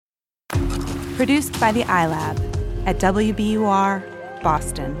Produced by the iLab at WBUR,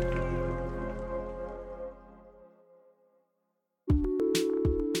 Boston.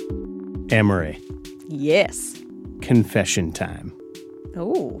 Amory. Yes. Confession time.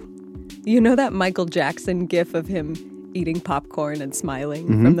 Oh. You know that Michael Jackson gif of him eating popcorn and smiling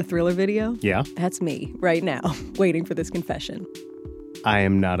from the Thriller video? Yeah. That's me right now, waiting for this confession. I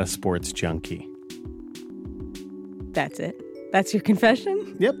am not a sports junkie. That's it. That's your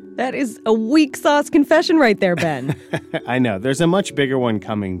confession? Yep. That is a weak sauce confession right there, Ben. I know. There's a much bigger one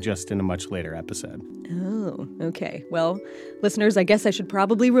coming just in a much later episode. Oh, okay. Well, listeners, I guess I should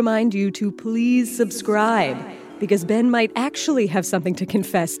probably remind you to please subscribe, because Ben might actually have something to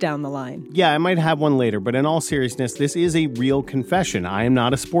confess down the line. Yeah, I might have one later, but in all seriousness, this is a real confession. I am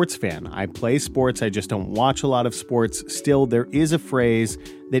not a sports fan. I play sports, I just don't watch a lot of sports. Still, there is a phrase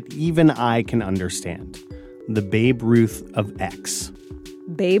that even I can understand. The Babe Ruth of X.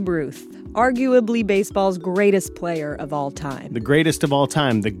 Babe Ruth, arguably baseball's greatest player of all time. The greatest of all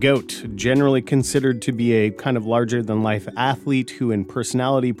time, the GOAT, generally considered to be a kind of larger-than-life athlete who in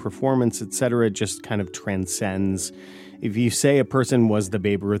personality, performance, etc. just kind of transcends. If you say a person was the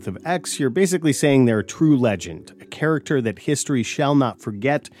Babe Ruth of X, you're basically saying they're a true legend, a character that history shall not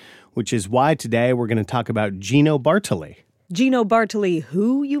forget, which is why today we're going to talk about Gino Bartoli. Gino Bartoli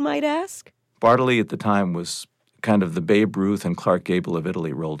who, you might ask? Bartoli at the time was kind of the Babe Ruth and Clark Gable of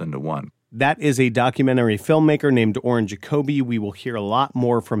Italy rolled into one. That is a documentary filmmaker named Oren Jacoby. We will hear a lot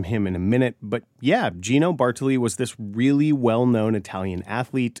more from him in a minute. But yeah, Gino Bartoli was this really well-known Italian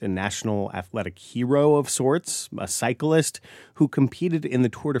athlete, a national athletic hero of sorts, a cyclist who competed in the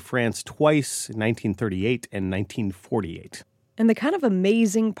Tour de France twice, in 1938 and 1948. And the kind of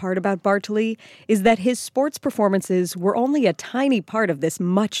amazing part about Bartoli is that his sports performances were only a tiny part of this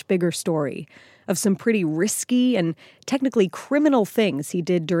much bigger story of some pretty risky and technically criminal things he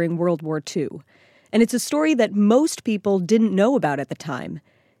did during World War II. And it's a story that most people didn't know about at the time.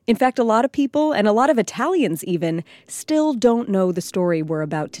 In fact, a lot of people, and a lot of Italians even, still don't know the story we're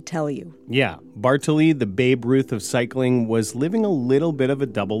about to tell you. Yeah, Bartoli, the Babe Ruth of cycling, was living a little bit of a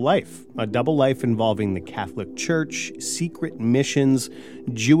double life involving the Catholic Church, secret missions,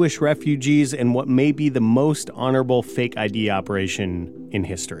 Jewish refugees, and what may be the most honorable fake ID operation in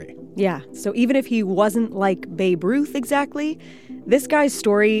history. Yeah, so even if he wasn't like Babe Ruth exactly, this guy's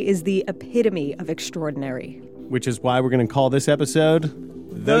story is the epitome of extraordinary. Which is why we're going to call this episode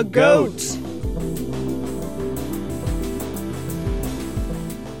The GOAT.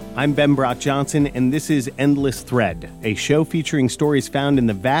 I'm Ben Brock Johnson, and this is Endless Thread, a show featuring stories found in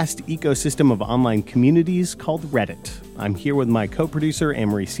the vast ecosystem of online communities called Reddit. I'm here with my co-producer,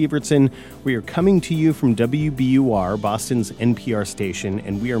 Amory Sievertson. We are coming to you from WBUR, Boston's NPR station,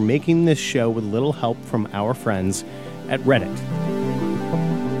 and we are making this show with a little help from our friends at Reddit.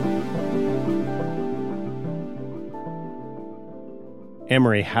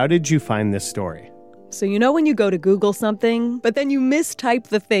 Amory, how did you find this story? So you know when you go to Google something, but then you mistype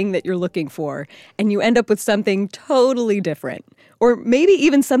the thing that you're looking for, and you end up with something totally different, or maybe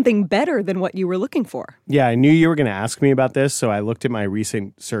even something better than what you were looking for. Yeah, I knew you were going to ask me about this, so I looked at my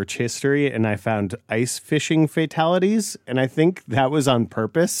recent search history, and I found ice fishing fatalities, and I think that was on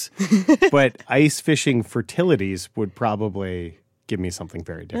purpose, but ice fishing fertilities would probably give me something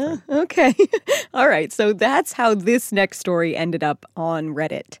very different. Okay. All right. So that's how this next story ended up on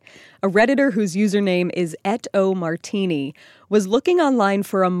Reddit. A Redditor whose username is @omartini was looking online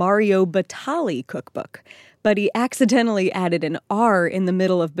for a Mario Batali cookbook, but he accidentally added an R in the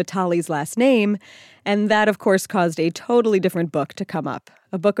middle of Batali's last name, and that, of course, caused a totally different book to come up,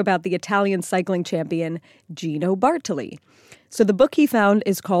 a book about the Italian cycling champion Gino Bartoli. So the book he found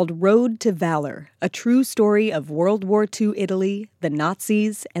is called Road to Valor, a true story of World War II Italy, the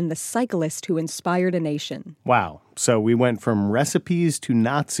Nazis, and the cyclist who inspired a nation. Wow. So we went from recipes to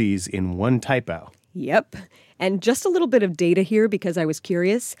Nazis in one typo. Yep. And just a little bit of data here because I was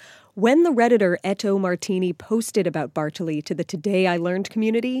curious. When the Redditor @omartini posted about Bartoli to the Today I Learned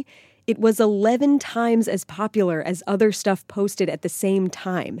community, it was 11 times as popular as other stuff posted at the same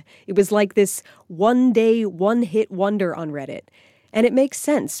time. It was like this one-day, one-hit wonder on Reddit. And it makes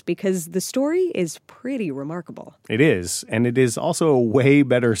sense because the story is pretty remarkable. It is, and it is also a way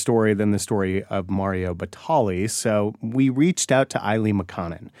better story than the story of Mario Batali, so we reached out to Eileen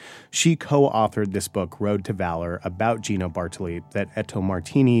McConnon. She co-authored this book, Road to Valor, about Gino Bartoli that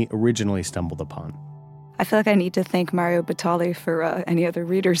 @omartini originally stumbled upon. I feel like I need to thank Mario Batali for any other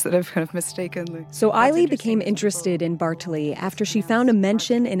readers that have kind of mistakenly. So Eileen became interested in Bartoli after she found a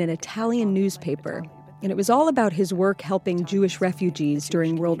mention in an Italian newspaper. And it was all about his work helping Jewish refugees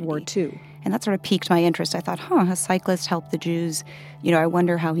during World War II. And that sort of piqued my interest. I thought, a cyclist helped the Jews. I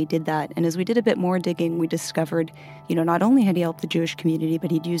wonder how he did that. And as we did a bit more digging, we discovered, not only had he helped the Jewish community, but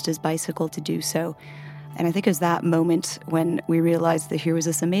he'd used his bicycle to do so. And I think it was that moment when we realized that here was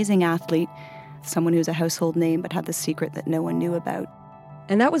this amazing athlete, someone who's a household name, but had the secret that no one knew about.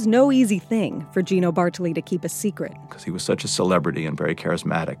 And that was no easy thing for Gino Bartali to keep a secret. Because he was such a celebrity and very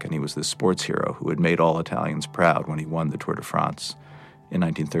charismatic, and he was this sports hero who had made all Italians proud when he won the Tour de France in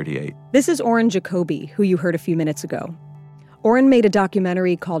 1938. This is Oren Jacoby, who you heard a few minutes ago. Oren made a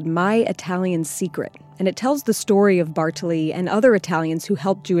documentary called My Italian Secret, and it tells the story of Bartali and other Italians who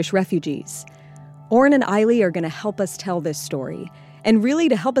helped Jewish refugees. Oren and Eiley are going to help us tell this story, and really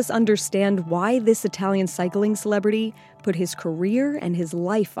to help us understand why this Italian cycling celebrity put his career and his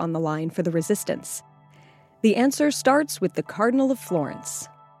life on the line for the resistance. The answer starts with the Cardinal of Florence.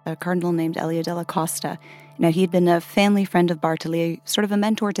 A cardinal named Elio della Costa. Now, he had been a family friend of Bartali, sort of a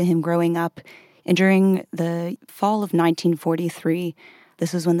mentor to him growing up. And during the fall of 1943,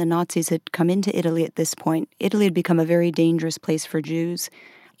 this was when the Nazis had come into Italy at this point. Italy had become a very dangerous place for Jews.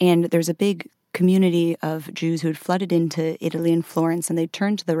 And there's a big community of Jews who had flooded into Italy and Florence, and they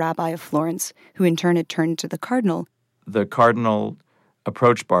turned to the rabbi of Florence, who in turn had turned to the cardinal. The cardinal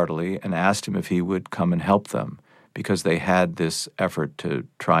approached Bartali and asked him if he would come and help them, because they had this effort to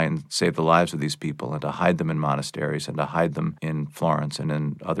try and save the lives of these people and to hide them in monasteries and to hide them in Florence and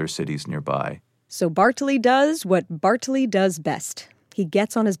in other cities nearby. So Bartali does what Bartali does best. He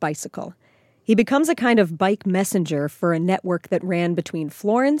gets on his bicycle. He becomes a kind of bike messenger for a network that ran between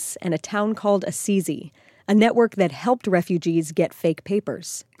Florence and a town called Assisi, a network that helped refugees get fake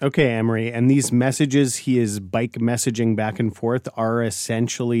papers. Okay, Emery, and these messages he is bike messaging back and forth are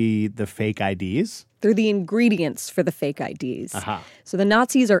essentially the fake IDs? They're the ingredients for the fake IDs. Aha. So the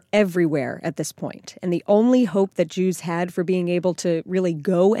Nazis are everywhere at this point, and the only hope that Jews had for being able to really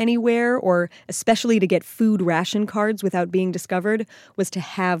go anywhere, or especially to get food ration cards without being discovered, was to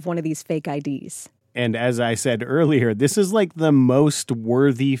have one of these fake IDs. And as I said earlier, this is like the most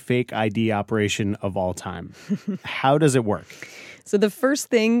worthy fake ID operation of all time. How does it work? So the first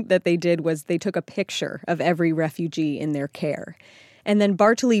thing that they did was they took a picture of every refugee in their care. And then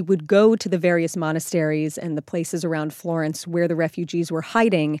Bartali would go to the various monasteries and the places around Florence where the refugees were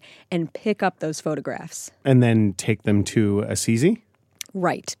hiding and pick up those photographs. And then take them to Assisi?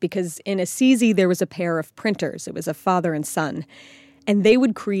 Right, because in Assisi there was a pair of printers. It was a father and son. And they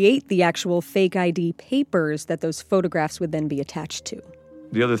would create the actual fake ID papers that those photographs would then be attached to.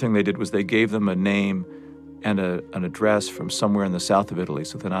 The other thing they did was they gave them a name and an address from somewhere in the south of Italy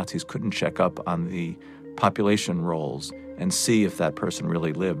so the Nazis couldn't check up on the population rolls and see if that person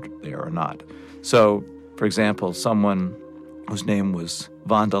really lived there or not. So, for example, someone whose name was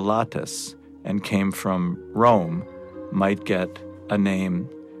Vandalatus and came from Rome might get a name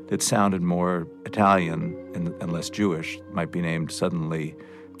that sounded more Italian and less Jewish, might be named suddenly,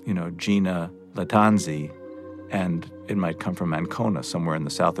 Gina Lattanzi, and it might come from Ancona, somewhere in the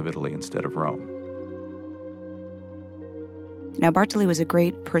south of Italy instead of Rome. Now, Bartali was a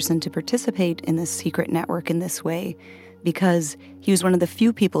great person to participate in this secret network in this way because he was one of the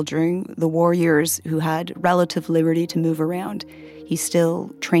few people during the war years who had relative liberty to move around. He still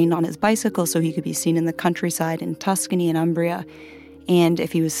trained on his bicycle so he could be seen in the countryside in Tuscany and Umbria. And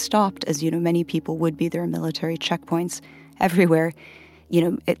if he was stopped, as many people would be, there are military checkpoints everywhere,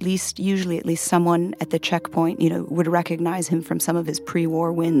 at least someone at the checkpoint, would recognize him from some of his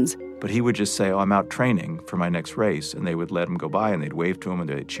pre-war wins. But he would just say, I'm out training for my next race, and they would let him go by, and they'd wave to him, and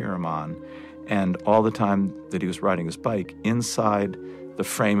they'd cheer him on. And all the time that he was riding his bike, inside the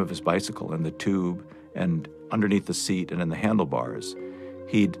frame of his bicycle and the tube and underneath the seat and in the handlebars,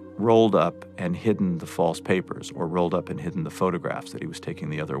 he'd rolled up and hidden the false papers or rolled up and hidden the photographs that he was taking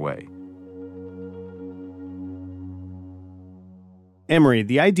the other way. Emery,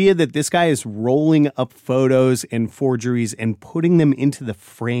 the idea that this guy is rolling up photos and forgeries and putting them into the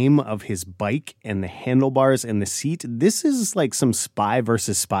frame of his bike and the handlebars and the seat, this is like some spy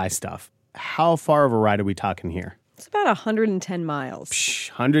versus spy stuff. How far of a ride are we talking here? It's about 110 miles.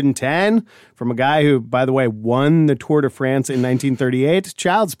 110? From a guy who, by the way, won the Tour de France in 1938?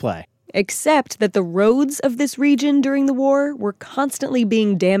 Child's play. Except that the roads of this region during the war were constantly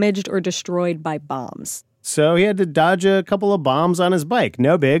being damaged or destroyed by bombs. So he had to dodge a couple of bombs on his bike.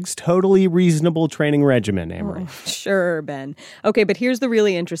 No bigs. Totally reasonable training regimen, Amory. Oh, sure, Ben. Okay, but here's the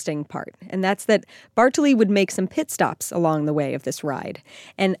really interesting part, and that's that Bartali would make some pit stops along the way of this ride.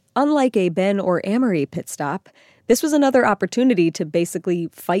 And unlike a Ben or Amory pit stop, this was another opportunity to basically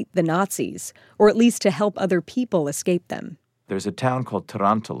fight the Nazis, or at least to help other people escape them. There's a town called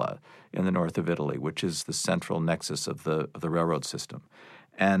Tarantola in the north of Italy, which is the central nexus of the railroad system.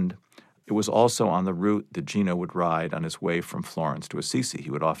 And It was also on the route that Gino would ride on his way from Florence to Assisi. He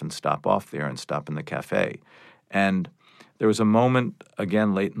would often stop off there and stop in the cafe. And there was a moment,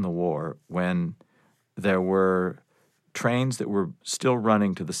 again late in the war, when there were trains that were still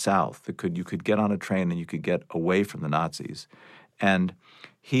running to the south. You could get on a train and you could get away from the Nazis. And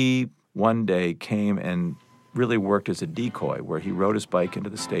he one day came and really worked as a decoy, where he rode his bike into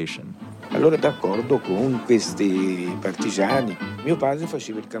the station. Allora d'accordo con questi partigiani. Mio padre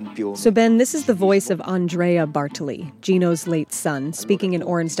faceva il campione. So Ben, this is the voice of Andrea Bartoli, Gino's late son, speaking in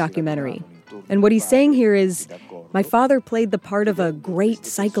Oren's documentary. And what he's saying here is, my father played the part of a great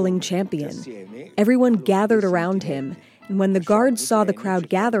cycling champion. Everyone gathered around him, and when the guards saw the crowd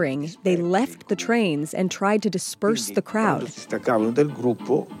gathering, they left the trains and tried to disperse the crowd. Staccavano del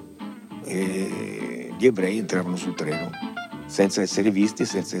gruppo e gli ebrei entravano sul treno senza essere visti,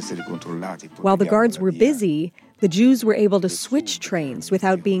 senza essere controllati. While the guards were busy, the Jews were able to switch trains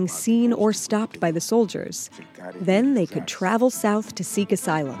without being seen or stopped by the soldiers. Then they could travel south to seek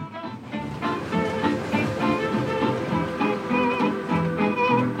asylum.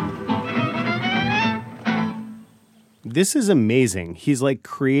 This is amazing. He's like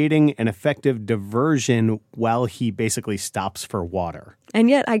creating an effective diversion while he basically stops for water. And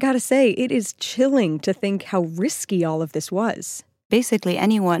yet, I gotta say, it is chilling to think how risky all of this was. Basically,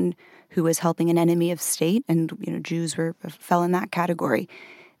 anyone who was helping an enemy of state, and Jews fell in that category,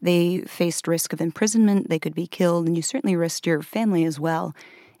 they faced risk of imprisonment, they could be killed, and you certainly risked your family as well.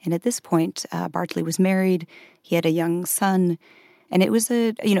 And at this point, Bartoli was married, he had a young son, and it was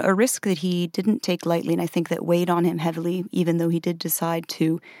a risk that he didn't take lightly, and I think that weighed on him heavily, even though he did decide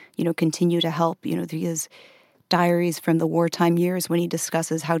to, continue to help. His diaries from the wartime years when he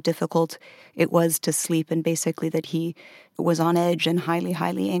discusses how difficult it was to sleep, and basically that he was on edge and highly,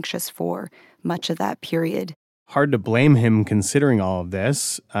 highly anxious for much of that period. Hard to blame him considering all of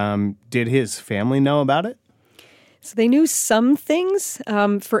this. Did his family know about it? So they knew some things.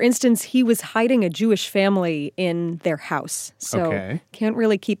 For instance, he was hiding a Jewish family in their house. So Can't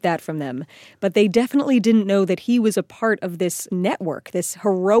really keep that from them. But they definitely didn't know that he was a part of this network, this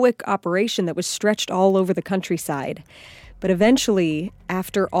heroic operation that was stretched all over the countryside. But eventually,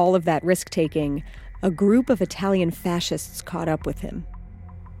 after all of that risk-taking, a group of Italian fascists caught up with him.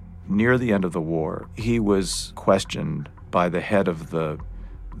 Near the end of the war, he was questioned by the head of the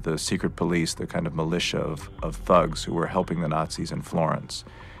secret police, the kind of militia of thugs who were helping the Nazis in Florence.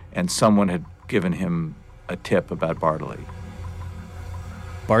 And someone had given him a tip about Bartoli.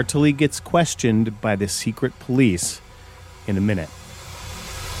 Bartoli gets questioned by the secret police in a minute.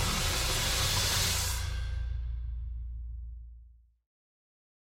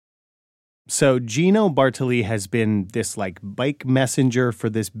 So Gino Bartoli has been this bike messenger for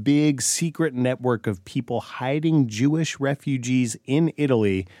this big secret network of people hiding Jewish refugees in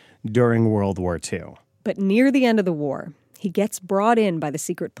Italy during World War II. But near the end of the war, he gets brought in by the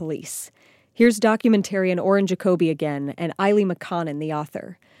secret police. Here's documentarian Oren Jacoby again, and Eiley McConnon, the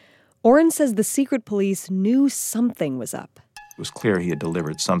author. Oren says the secret police knew something was up. It was clear he had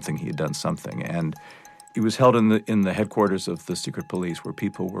delivered something, he had done something, and he was held in the headquarters of the secret police, where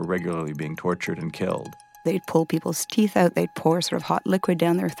people were regularly being tortured and killed. They'd pull people's teeth out, they'd pour sort of hot liquid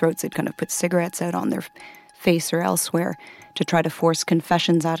down their throats, they'd kind of put cigarettes out on their face or elsewhere to try to force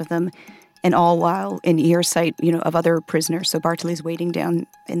confessions out of them, and all while in earsight, of other prisoners. So Bartoli's waiting down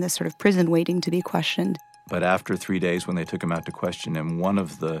in this sort of prison, waiting to be questioned. But after 3 days, when they took him out to question him, one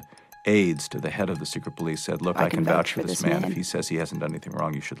of the aides to the head of the secret police said, look, I can vouch for this man. If he says he hasn't done anything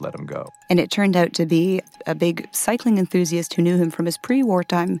wrong, you should let him go. And it turned out to be a big cycling enthusiast who knew him from his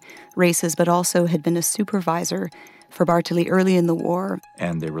pre-wartime races, but also had been a supervisor for Bartoli early in the war.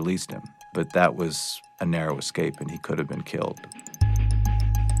 And they released him. But that was a narrow escape, and he could have been killed.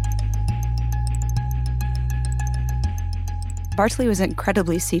 Bartoli was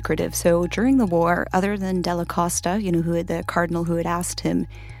incredibly secretive. So during the war, other than Della Costa, the cardinal who had asked him,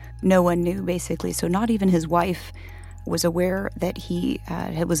 no one knew, basically. So not even his wife was aware that he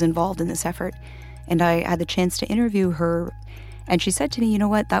was involved in this effort. And I had the chance to interview her, and she said to me, you know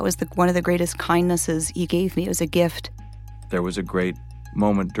what, that was one of the greatest kindnesses he gave me. It was a gift. There was a great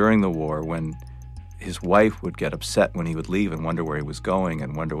moment during the war when his wife would get upset when he would leave and wonder where he was going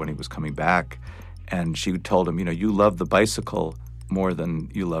and wonder when he was coming back. And she told him, you love the bicycle more than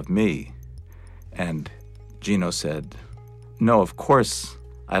you love me. And Gino said, no, of course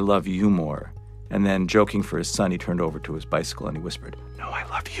I love you more. And then, joking for his son, he turned over to his bicycle and he whispered, no, I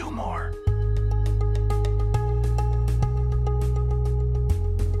love you more.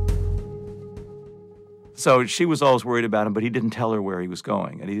 So she was always worried about him, but he didn't tell her where he was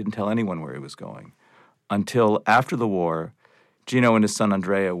going, and he didn't tell anyone where he was going. Until after the war, Gino and his son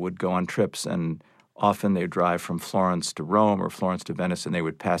Andrea would go on trips, and often they'd drive from Florence to Rome or Florence to Venice, and they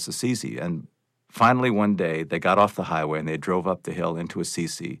would pass Assisi. And finally, one day, they got off the highway and they drove up the hill into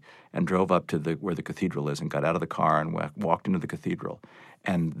Assisi and drove up to where the cathedral is and got out of the car and walked into the cathedral.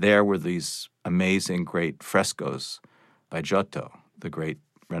 And there were these amazing, great frescoes by Giotto, the great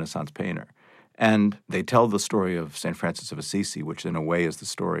Renaissance painter. And they tell the story of St. Francis of Assisi, which in a way is the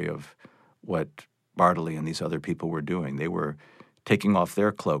story of what Bartoli and these other people were doing. They were taking off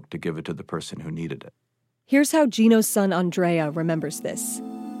their cloak to give it to the person who needed it. Here's how Gino's son Andrea remembers this.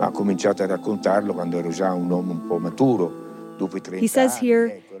 Ho cominciato a raccontarlo quando ero già un uomo un po' maturo. He says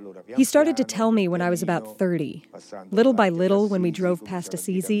here, he started to tell me when I was about 30. Little by little, when we drove past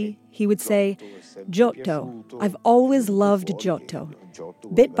Assisi, he would say, Giotto, I've always loved Giotto.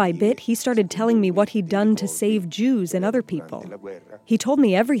 Bit by bit, he started telling me what he'd done to save Jews and other people. He told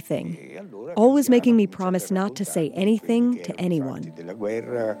me everything, always making me promise not to say anything to anyone.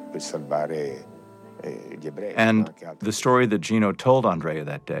 And the story that Gino told Andrea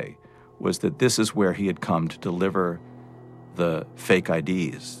that day was that this is where he had come to deliver the fake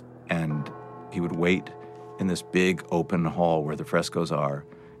IDs. And he would wait in this big open hall where the frescoes are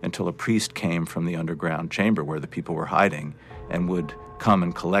until a priest came from the underground chamber where the people were hiding and would come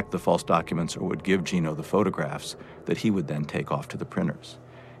and collect the false documents or would give Gino the photographs that he would then take off to the printers.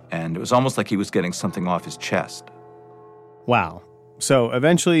 And it was almost like he was getting something off his chest. Wow. So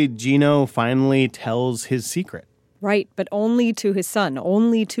eventually, Gino finally tells his secret. Right, but only to his son,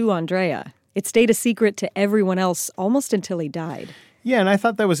 only to Andrea. It stayed a secret to everyone else almost until he died. Yeah, and I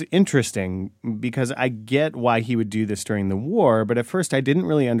thought that was interesting because I get why he would do this during the war, but at first I didn't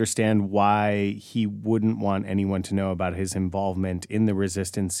really understand why he wouldn't want anyone to know about his involvement in the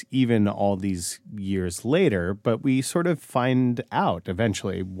resistance even all these years later, but we sort of find out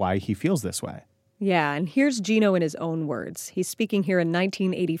eventually why he feels this way. Yeah, and here's Gino in his own words. He's speaking here in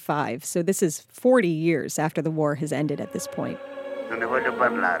 1985, so this is 40 years after the war has ended at this point. Non ne voglio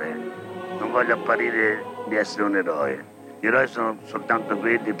parlare, non voglio apparire di essere un eroe. Gli eroi sono soltanto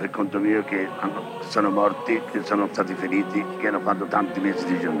quelli per conto mio che sono morti, che sono stati feriti, che hanno fatto tanti mesi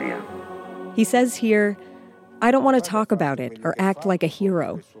di gionia. He says here, I don't want to talk about it or act like a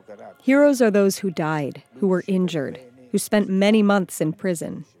hero. Heroes are those who died, who were injured, who spent many months in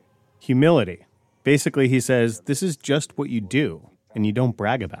prison. Humility. Basically, he says, this is just what you do, and you don't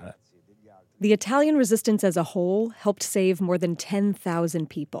brag about it. The Italian resistance as a whole helped save more than 10,000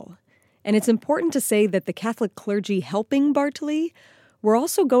 people. And it's important to say that the Catholic clergy helping Bartoli were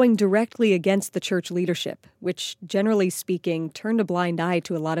also going directly against the church leadership, which, generally speaking, turned a blind eye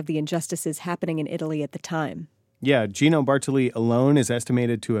to a lot of the injustices happening in Italy at the time. Yeah, Gino Bartoli alone is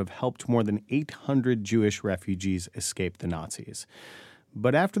estimated to have helped more than 800 Jewish refugees escape the Nazis.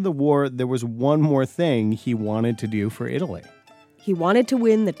 But after the war, there was one more thing he wanted to do for Italy. He wanted to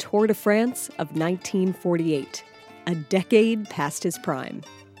win the Tour de France of 1948, a decade past his prime.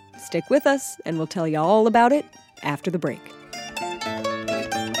 Stick with us, and we'll tell you all about it after the break.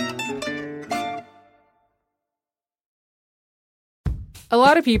 A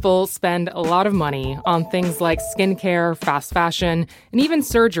lot of people spend a lot of money on things like skincare, fast fashion, and even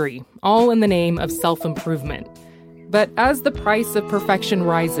surgery, all in the name of self-improvement. But as the price of perfection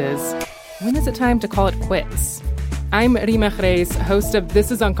rises, when is it time to call it quits? I'm Rima Reis, host of This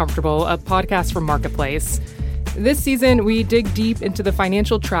Is Uncomfortable, a podcast from Marketplace. This season, we dig deep into the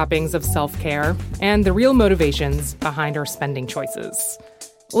financial trappings of self-care and the real motivations behind our spending choices.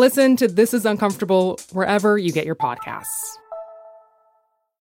 Listen to This Is Uncomfortable wherever you get your podcasts.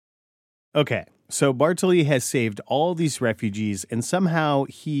 Okay, so Bartoli has saved all these refugees, and somehow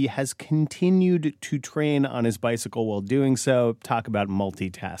he has continued to train on his bicycle while doing so. Talk about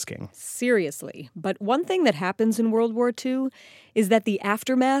multitasking. Seriously. But one thing that happens in World War II is that the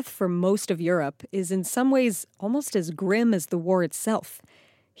aftermath for most of Europe is in some ways almost as grim as the war itself.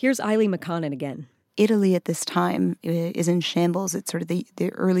 Here's Eilidh McConnon again. Italy at this time is in shambles. It's sort of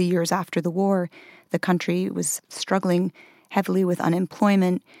the early years after the war. The country was struggling heavily with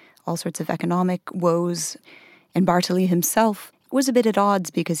unemployment, all sorts of economic woes. And Bartoli himself was a bit at odds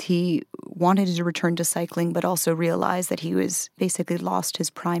because he wanted to return to cycling, but also realized that he was basically lost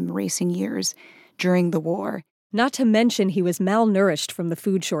his prime racing years during the war. Not to mention he was malnourished from the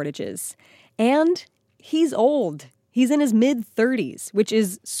food shortages. And he's old. He's in his mid-30s, which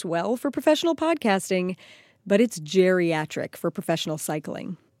is swell for professional podcasting, but it's geriatric for professional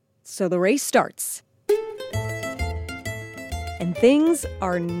cycling. So the race starts. And things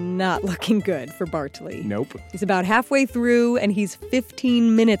are not looking good for Bartoli. Nope. He's about halfway through, and he's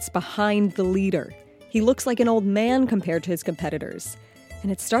 15 minutes behind the leader. He looks like an old man compared to his competitors,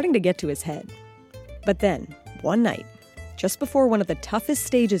 and it's starting to get to his head. But then, one night, just before one of the toughest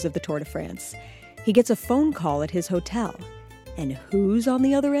stages of the Tour de France, he gets a phone call at his hotel. And who's on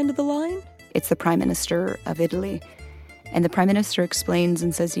the other end of the line? It's the Prime Minister of Italy. And the Prime Minister explains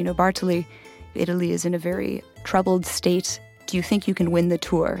and says, Bartoli, Italy is in a very troubled state. Do you think you can win the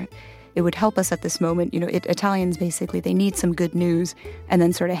Tour? It would help us at this moment. Italians basically, they need some good news, and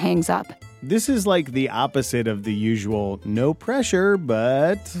then sort of hangs up. This is like the opposite of the usual no pressure,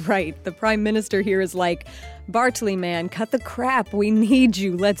 but... Right. The Prime Minister here is like, Bartoli, man, cut the crap. We need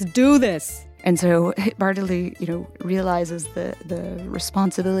you. Let's do this. And so Bartoli, realizes the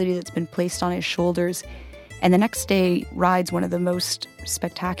responsibility that's been placed on his shoulders. And the next day rides one of the most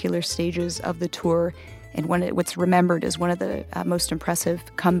spectacular stages of the Tour, and what's remembered as one of the most impressive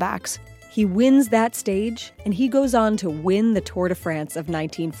comebacks. He wins that stage, and he goes on to win the Tour de France of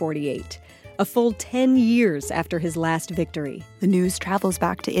 1948, a full 10 years after his last victory. The news travels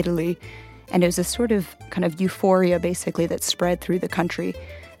back to Italy, and it was a sort of kind of euphoria, basically, that spread through the country.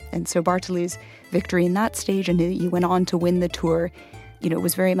 And so Bartoli's victory in that stage, and he went on to win the Tour,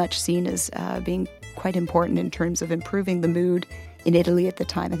 was very much seen as being quite important in terms of improving the mood in Italy at the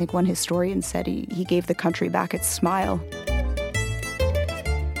time. I think one historian said he gave the country back its smile.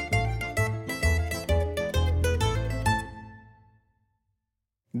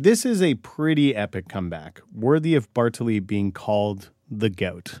 This is a pretty epic comeback, worthy of Bartoli being called the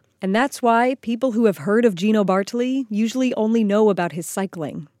GOAT. And that's why people who have heard of Gino Bartoli usually only know about his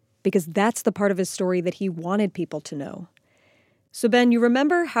cycling, because that's the part of his story that he wanted people to know. So, Ben, you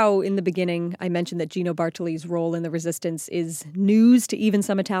remember how in the beginning I mentioned that Gino Bartoli's role in the resistance is news to even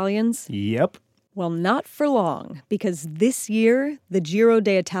some Italians? Yep. Well, not for long, because this year, the Giro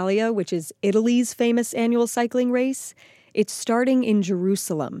d'Italia, which is Italy's famous annual cycling race, it's starting in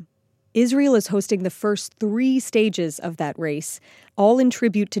Jerusalem. Israel is hosting the first 3 stages of that race, all in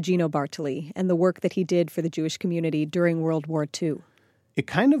tribute to Gino Bartoli and the work that he did for the Jewish community during World War II. It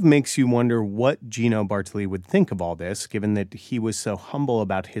kind of makes you wonder what Gino Bartoli would think of all this, given that he was so humble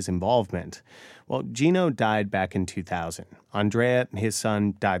about his involvement. Well, Gino died back in 2000. Andrea, his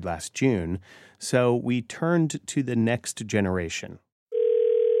son, died last June. So we turned to the next generation.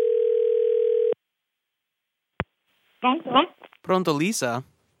 Pronto? Pronto, Lisa?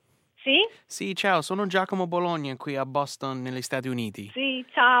 Sì? Sì, ciao, sono Giacomo Bologna qui a Boston, negli Stati Uniti. Sì,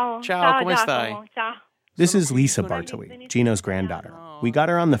 ciao. Ciao, come Giacomo. stai? Ciao. This is Lisa Bartoli, Gino's granddaughter. We got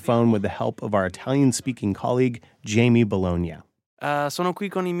her on the phone with the help of our Italian-speaking colleague, Jamie Bologna. Sono qui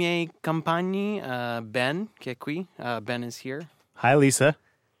con I miei compagni, Ben, che è qui. Ben is here. Hi, Lisa.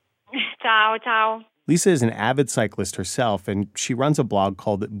 Ciao. Lisa is an avid cyclist herself, and she runs a blog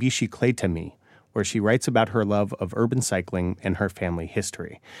called Bicicletami, where she writes about her love of urban cycling and her family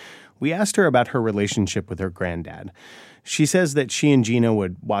history. We asked her about her relationship with her granddad. She says that she and Gino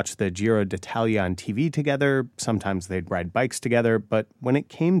would watch the Giro d'Italia on TV together. Sometimes they'd ride bikes together. But when it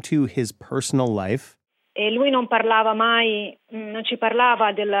came to his personal life... E lui non ci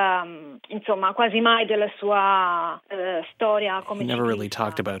parlava quasi mai della sua storia come He never really ciclista.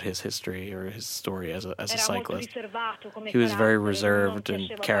 talked about his history or his story as a Era molto cyclist. riservato come He was very carattere, reserved non in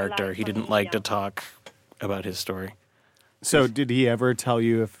piaceva character. parlare He didn't famiglia. like to talk about his story. So did he ever tell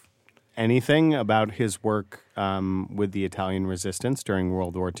you anything about his work with the Italian resistance during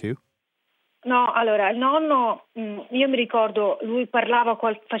World War II? No, allora, il nonno, io mi ricordo, lui parlava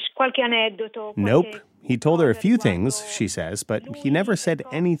qualche aneddoto. Nope. He told her a few things, she says, but he never said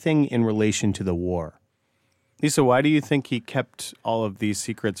anything in relation to the war. Lisa, why do you think he kept all of these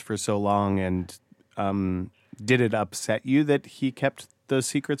secrets for so long, and did it upset you that he kept those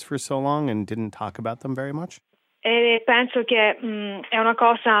secrets for so long and didn't talk about them very much? E penso che è una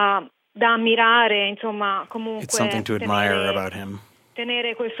cosa da ammirare, insomma, comunque. It's something to admire about him.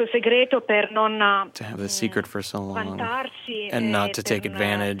 Tenere questo segreto per non To have this secret for so long vantarsi and not e to take per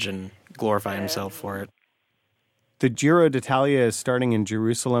advantage and glorify himself for it. The Giro d'Italia is starting in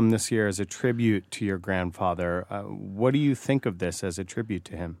Jerusalem this year as a tribute to your grandfather. What do you think of this as a tribute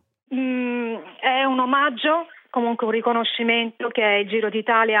to him? È un omaggio, comunque un riconoscimento che il Giro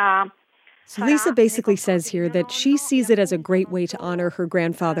d'Italia. So Lisa basically says here that she sees it as a great way to honor her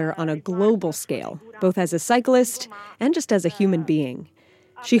grandfather on a global scale, both as a cyclist and just as a human being.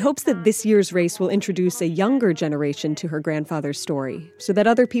 She hopes that this year's race will introduce a younger generation to her grandfather's story, so that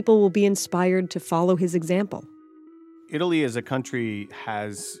other people will be inspired to follow his example. Italy as a country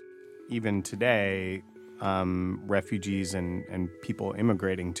has, even today, refugees and people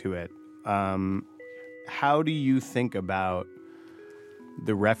immigrating to it. How do you think about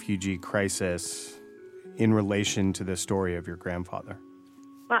the refugee crisis in relation to the story of your grandfather?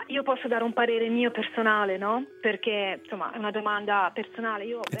 Ma io posso dare un parere mio personale, no? Perché, insomma, è una domanda personale.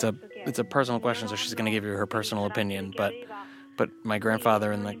 It's a personal question, so she's going to give you her personal opinion, but my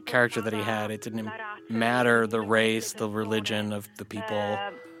grandfather and the character that he had, it didn't matter the race, the religion of the people.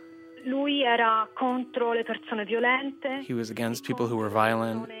 Lui era contro le persone violente. He was against people who were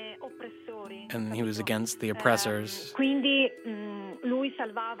violent, and he was against the oppressors. Quindi lui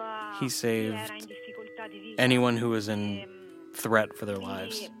salvava He saved anyone who was in threat for their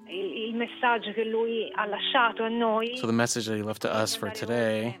lives. Il messaggio che lui ha lasciato a noi. So the message that he left to us for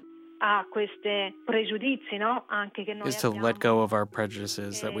today a questi pregiudizi, no? Anche che noi is to let go of our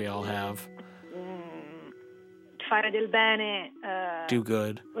prejudices that we all have. Fare del bene. Do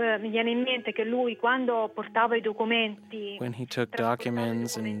good. Mi viene in mente che lui, quando portava i documenti, when he took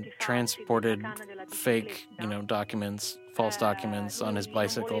documents and transported fake, documents, false documents on his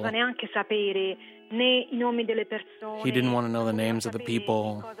bicycle, non voleva neanche sapere né i nomi delle persone. He didn't want to know the names of the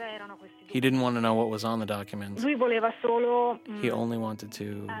people. He didn't want to know what was on the documents. Lui voleva solo He only wanted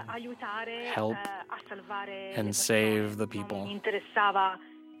to help and save the people. Non interessava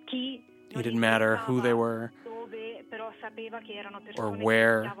chi. It didn't matter who they were or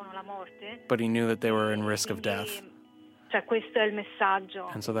where, but he knew that they were in risk of death. Cioè, questo è il messaggio.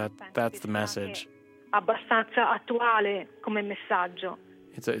 And so that's the message. Abbastanza attuale come messaggio.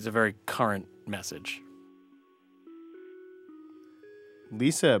 It's a very current message.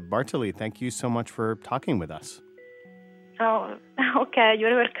 Lisa Bartoli, thank you so much for talking with us. Oh, okay,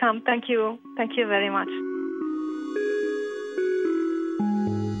 you're welcome. Thank you. Thank you very much.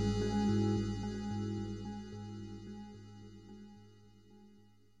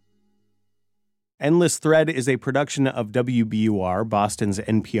 Endless Thread is a production of WBUR, Boston's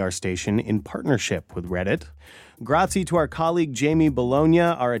NPR station, in partnership with Reddit. Grazie to our colleague Jamie Bologna,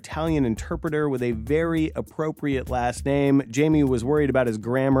 our Italian interpreter with a very appropriate last name. Jamie was worried about his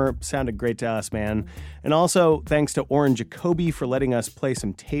grammar. Sounded great to us, man. And also, thanks to Oren Jacoby for letting us play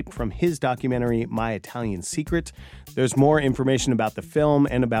some tape from his documentary, My Italian Secret. There's more information about the film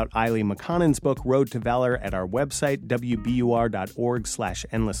and about Eilidh McConnen's book, Road to Valor, at our website,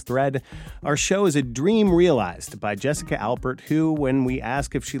 wbur.org/endlessthread. Our show is a dream realized by Jessica Alpert, who, when we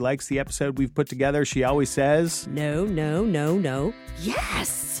ask if she likes the episode we've put together, she always says, No, no, no, no.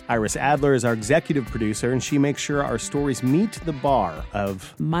 Yes! Iris Adler is our executive producer, and she makes sure our stories meet the bar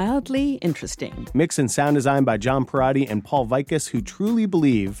of mildly interesting. Mix and sound design by John Perotti and Paul Vikas, who truly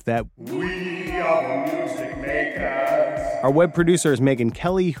believe that we are the music makers. Our web producer is Megan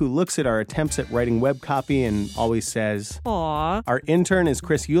Kelly, who looks at our attempts at writing web copy and always says, Aww. Our intern is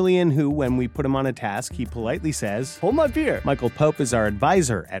Chris Yulian, who, when we put him on a task, he politely says, Hold my beer. Michael Pope is our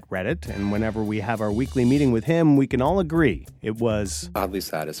advisor at Reddit, and whenever we have our weekly meeting with him, we can all agree it was oddly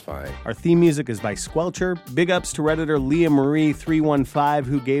satisfying. Our theme music is by Squelcher. Big ups to Redditor Leah Marie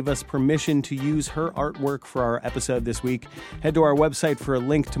 315, who gave us permission to use her artwork for our episode this week. Head to our website for a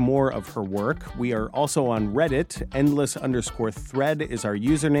link to more of her work. We are also on Reddit. Endless_thread is our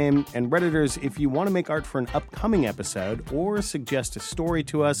username. And Redditors, if you want to make art for an upcoming episode or suggest a story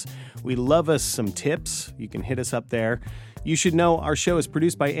to us, we love us some tips. You can hit us up there. You should know our show is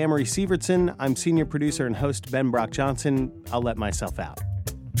produced by Amory Sievertson. I'm senior producer and host Ben Brock Johnson. I'll let myself out.